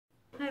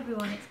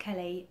everyone, it's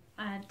Kelly,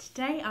 and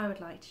today I would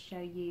like to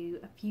show you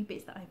a few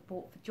bits that I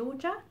bought for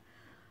Georgia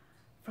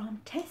from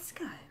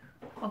Tesco,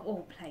 of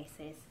all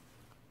places.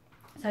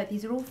 So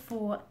these are all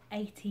for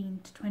 18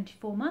 to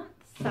 24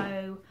 months,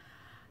 so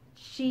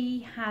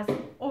she has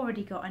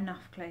already got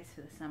enough clothes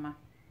for the summer.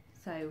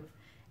 So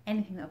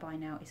anything that I buy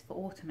now is for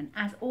autumn, and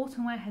as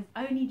autumn wear has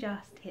only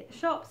just hit the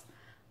shops,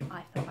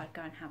 I thought I'd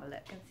go and have a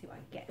look and see what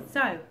I get.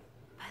 So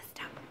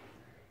first up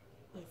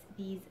is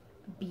these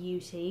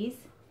beauties.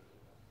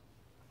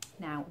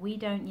 Now, we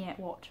don't yet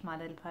watch My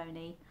Little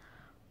Pony,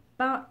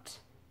 but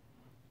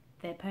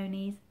they're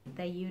ponies,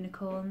 they're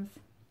unicorns.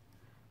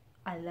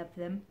 I love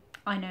them.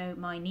 I know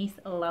my niece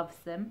loves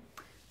them.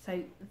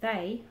 So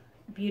they,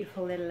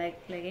 beautiful little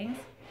leggings,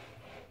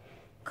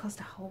 cost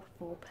a whole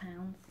 £4.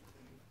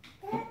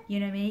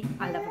 You know me,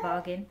 I love a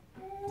bargain.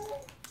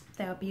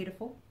 They are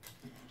beautiful.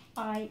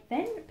 I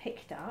then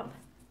picked up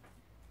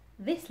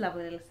this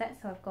lovely little set.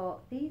 So I've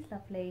got these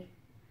lovely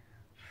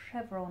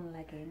chevron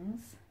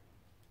leggings.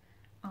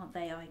 Aren't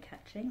they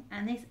eye-catching?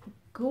 And this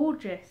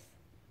gorgeous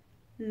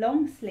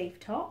long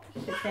sleeve top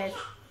that says,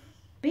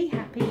 be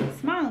happy,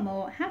 smile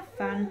more, have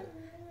fun,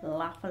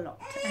 laugh a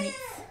lot. And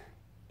it's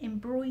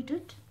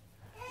embroidered.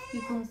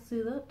 You can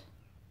see that.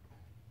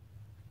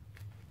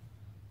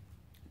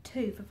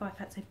 2 for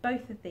 £5. So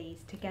both of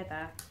these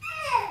together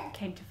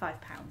came to £5.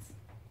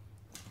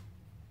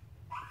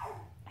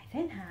 I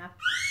then have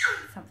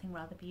something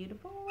rather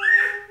beautiful.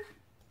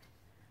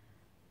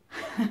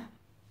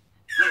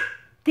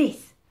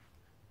 This.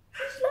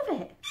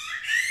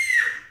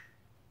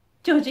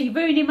 Georgie,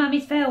 ruining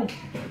Mummy's film.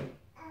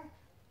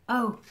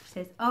 Oh, she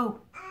says, oh.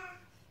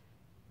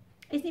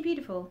 Isn't it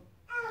beautiful?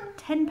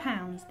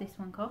 £10 this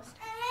one cost.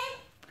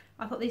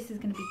 I thought this was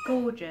going to be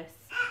gorgeous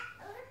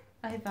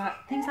over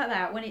things like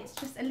that when it's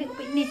just a little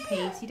bit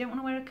nippy, so you don't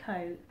want to wear a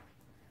coat.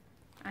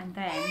 And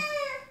then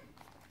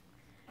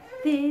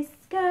this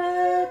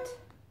skirt.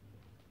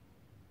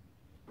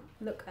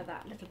 Look at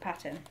that little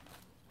pattern.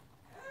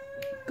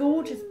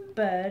 Gorgeous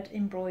bird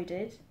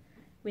embroidered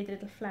with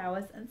little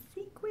flowers and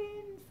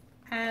sequins.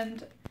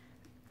 And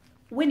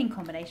winning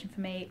combination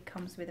for me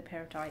comes with a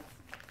pair of tights.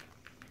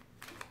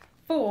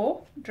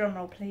 For,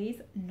 drumroll please,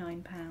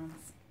 £9.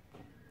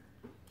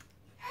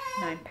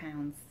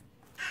 £9.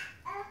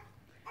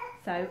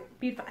 So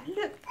beautiful. And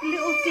look,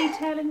 little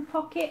detail in the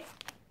pocket.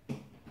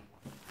 It's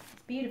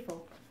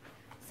beautiful.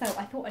 So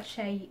I thought I'd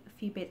show you a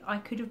few bits. I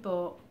could have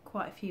bought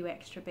quite a few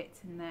extra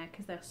bits in there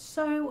because they're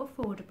so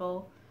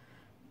affordable,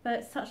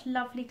 but such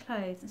lovely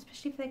clothes,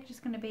 especially if they're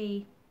just going to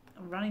be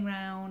running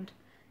around,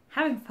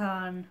 having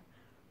fun,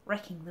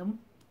 wrecking them.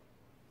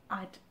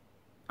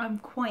 I'm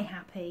quite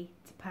happy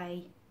to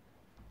pay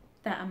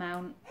that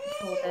amount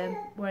for them,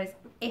 whereas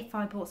if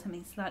I bought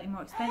something slightly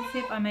more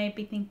expensive, I may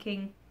be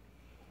thinking,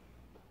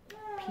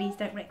 please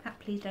don't wreck that,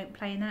 please don't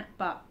play in that.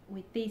 But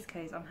with these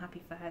clothes, I'm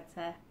happy for her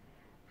to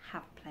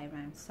have a play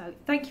around. So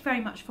thank you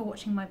very much for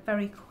watching my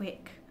very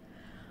quick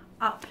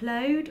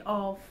upload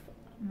of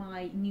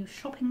my new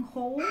shopping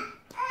haul,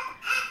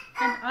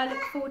 and I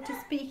look forward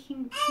to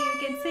speaking to you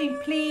again soon.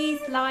 Please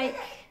like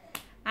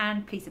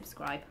and please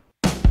subscribe.